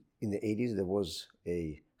in the 80s, there was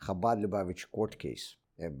a Chabad Lubavitch court case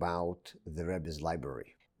about the Rebbe's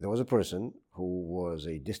library. There was a person who was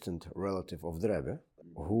a distant relative of the Rebbe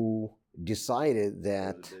who decided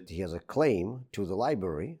that he has a claim to the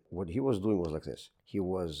library. What he was doing was like this. He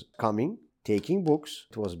was coming, taking books.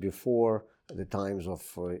 It was before the times of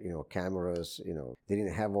cameras. They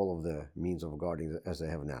didn't have all of the means of guarding as they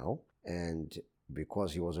have now. And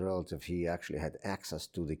because he was a relative, he actually had access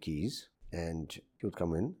to the keys. And he would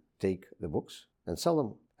come in, take the books, and sell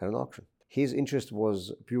them at an auction. His interest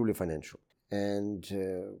was purely financial. And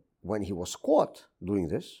when he was caught doing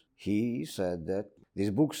this, he said that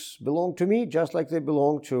these books belong to me just like they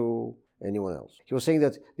belong to anyone else. He was saying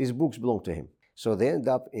that these books belong to him. So they end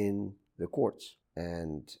up in the courts.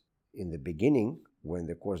 And in the beginning, when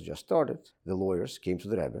the course just started, the lawyers came to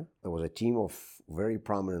the Rebbe. There was a team of very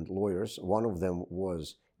prominent lawyers. One of them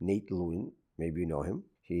was Nate Lewin. Maybe you know him.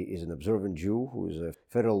 He is an observant Jew who is a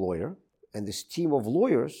federal lawyer. And this team of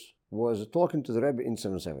lawyers was talking to the Rebbe in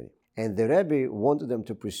 770. And the Rebbe wanted them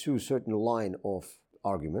to pursue a certain line of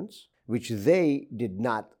arguments, which they did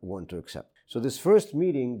not want to accept. So this first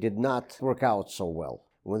meeting did not work out so well.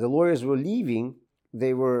 When the lawyers were leaving,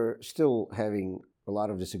 they were still having a lot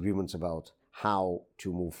of disagreements about how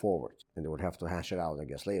to move forward. And they would have to hash it out, I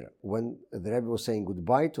guess, later. When the Rebbe was saying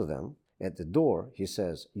goodbye to them at the door, he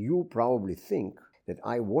says, "You probably think that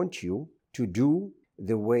I want you to do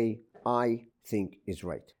the way I think is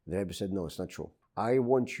right." The Rebbe said, "No, it's not true. I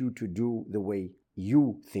want you to do the way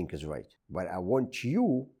you think is right. But I want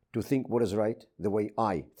you to think what is right the way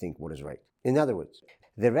I think what is right." In other words,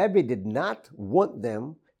 the Rebbe did not want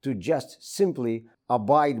them to just simply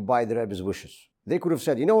abide by the Rebbe's wishes. They could have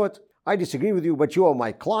said, "You know what? I disagree with you, but you are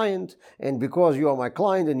my client, and because you are my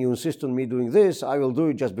client and you insist on me doing this, I will do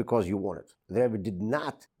it just because you want it." The Rebbe did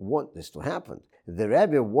not want this to happen. The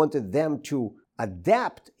Rebbe wanted them to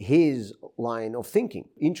adapt his line of thinking.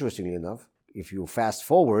 Interestingly enough, if you fast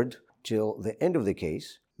forward till the end of the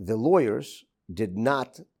case, the lawyers did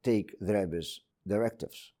not take the Rebbe's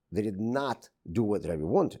directives. They did not do what the Rebbe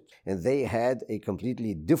wanted. And they had a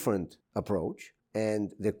completely different approach,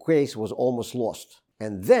 and the case was almost lost.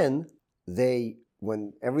 And then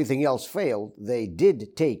when everything else failed, they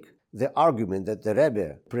did take the argument that the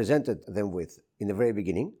Rebbe presented them with in the very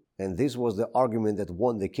beginning, and this was the argument that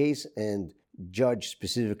won the case, and judge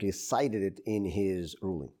specifically cited it in his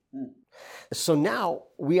ruling. So now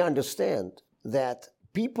we understand that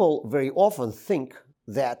people very often think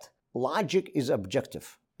that logic is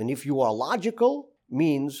objective. And if you are logical,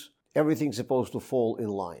 means everything's supposed to fall in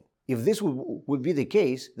line. If this would be the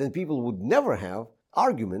case, then people would never have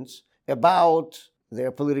arguments about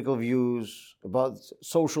their political views, about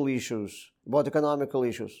social issues, about economical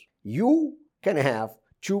issues. You can have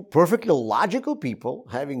two perfectly logical people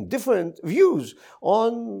having different views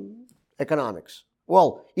on economics.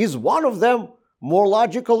 Well, is one of them more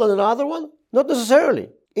logical than another one? Not necessarily.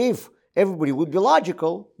 If everybody would be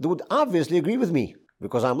logical, they would obviously agree with me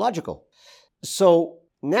because I'm logical. So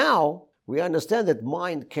now we understand that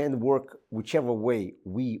mind can work whichever way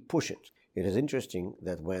we push it. It is interesting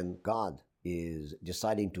that when God is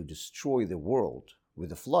deciding to destroy the world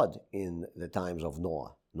with a flood in the times of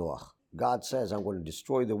Noah, God says, "I'm going to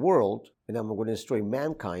destroy the world and I'm going to destroy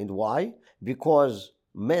mankind." Why? Because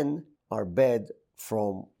men are bad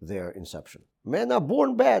from their inception. Men are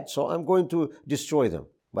born bad, so I'm going to destroy them.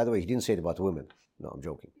 By the way, he didn't say it about women. No, I'm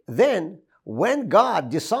joking. Then, when God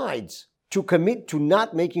decides to commit to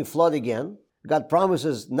not making flood again, God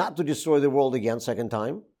promises not to destroy the world again second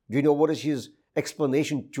time. Do you know what is his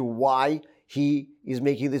explanation to why he is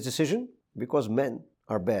making this decision? Because men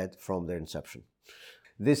are bad from their inception.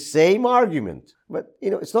 The same argument, but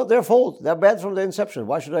it's not their fault. They're bad from their inception.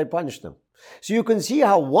 Why should I punish them? So you can see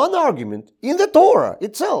how one argument in the Torah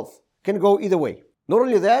itself can go either way. Not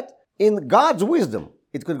only that, in God's wisdom,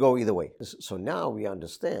 it could go either way. So now we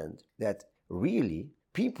understand that really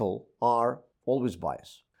people are always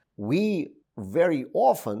biased. We very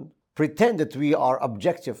often pretend that we are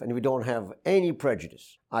objective and we don't have any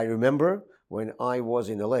prejudice. I remember when I was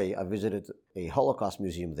in LA, I visited a Holocaust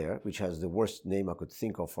museum there, which has the worst name I could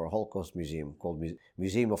think of for a Holocaust museum, called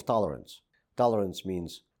Museum of Tolerance. Tolerance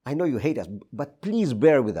means, I know you hate us, but please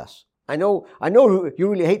bear with us. I know you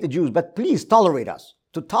really hate the Jews, but please tolerate us.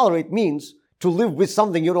 To tolerate means to live with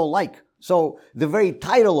something you don't like. So the very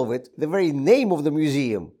title of it, the very name of the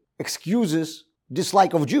museum, excuses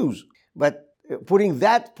dislike of Jews. But putting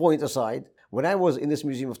that point aside, when I was in this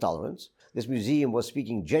Museum of Tolerance, this museum was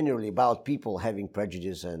speaking generally about people having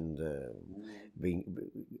prejudice and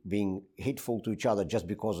being hateful to each other just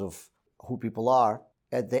because of who people are.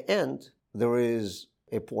 At the end, there is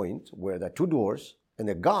a point where there are two doors, And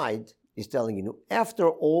the guide is telling you, after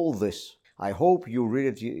all this, I hope you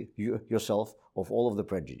read it yourself of all of the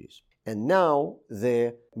prejudice. And now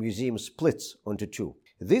the museum splits onto two.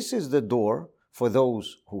 This is the door for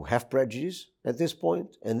those who have prejudice at this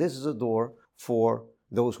point, and this is a door for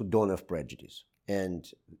those who don't have prejudice. And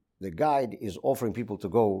the guide is offering people to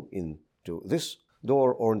go into this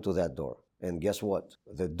door or into that door. And guess what?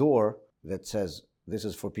 The door that says this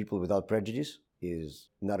is for people without prejudice is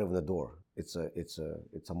not even a door. It's a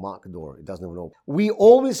mock door. It doesn't even open. We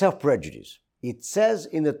always have prejudice. It says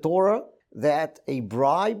in the Torah that a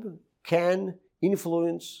bribe can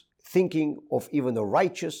influence thinking of even a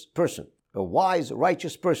righteous person. A wise,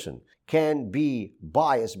 righteous person can be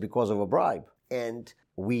biased because of a bribe. And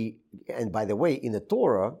by the way, in the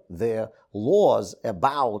Torah, the laws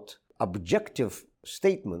about objective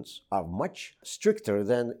statements are much stricter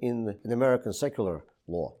than in American secular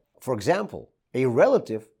law. For example, a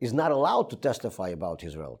relative is not allowed to testify about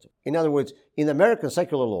his relative. In other words, in American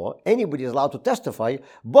secular law, anybody is allowed to testify,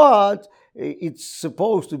 but it's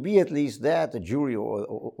supposed to be at least that the jury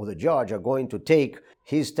or the judge are going to take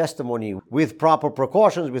his testimony with proper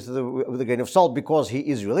precautions, with a grain of salt, because he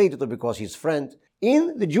is related or because he's friend.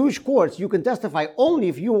 In the Jewish courts, you can testify only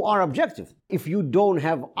if you are objective, if you don't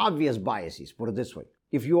have obvious biases, put it this way.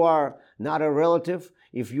 If you are not a relative,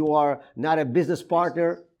 if you are not a business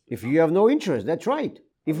partner, if you have no interest, that's right.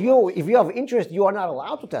 If you have interest, you are not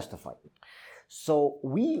allowed to testify. So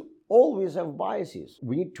we always have biases.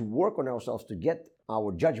 We need to work on ourselves to get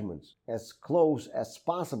our judgments as close as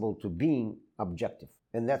possible to being objective.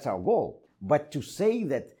 And that's our goal. But to say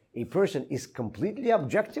that a person is completely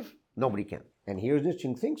objective, nobody can. And here's the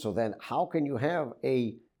interesting thing. So then how can you have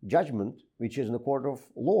a judgment which is in the court of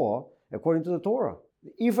law according to the Torah?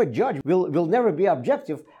 If a judge will never be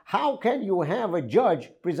objective, how can you have a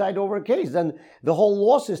judge preside over a case? Then the whole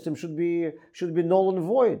law system should be null and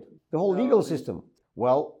void. The whole legal system.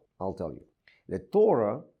 Well, I'll tell you. The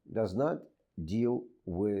Torah does not deal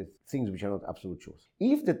with things which are not absolute truth.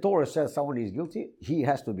 If the Torah says somebody is guilty, he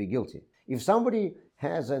has to be guilty. If somebody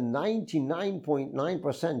has a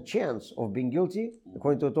 99.9% chance of being guilty,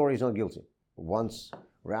 according to the Torah, he's not guilty. Once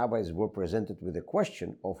rabbis were presented with a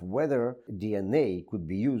question of whether DNA could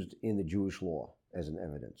be used in the Jewish law as an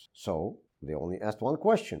evidence. So they only asked one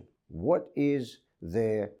question. What is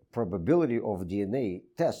the probability of DNA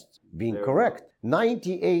tests being correct?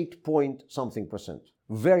 98 point something percent.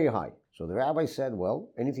 Very high. So the rabbi said,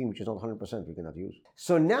 well, anything which is not 100% we cannot use.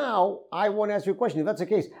 So now I want to ask you a question. If that's the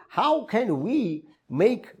case, how can we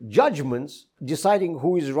make judgments deciding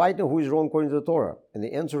who is right and who is wrong according to the Torah? And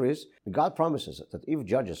the answer is, God promises that if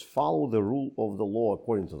judges follow the rule of the law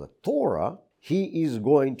according to the Torah, he is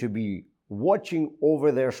going to be watching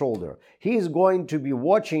over their shoulder. He is going to be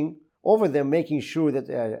watching over them, making sure that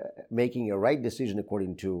they're making a right decision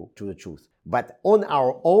according to the truth. But on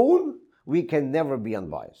our own, we can never be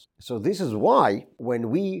unbiased. So this is why when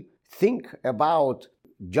we think about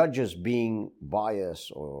judges being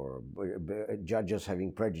biased or judges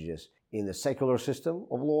having prejudice in the secular system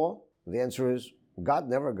of law, the answer is God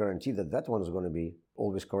never guaranteed that one is going to be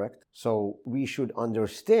always correct. So we should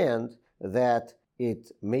understand that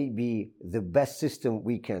it may be the best system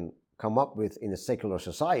we can come up with in a secular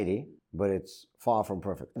society, but it's far from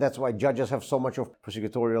perfect. That's why judges have so much of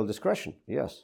prosecutorial discretion. Yes.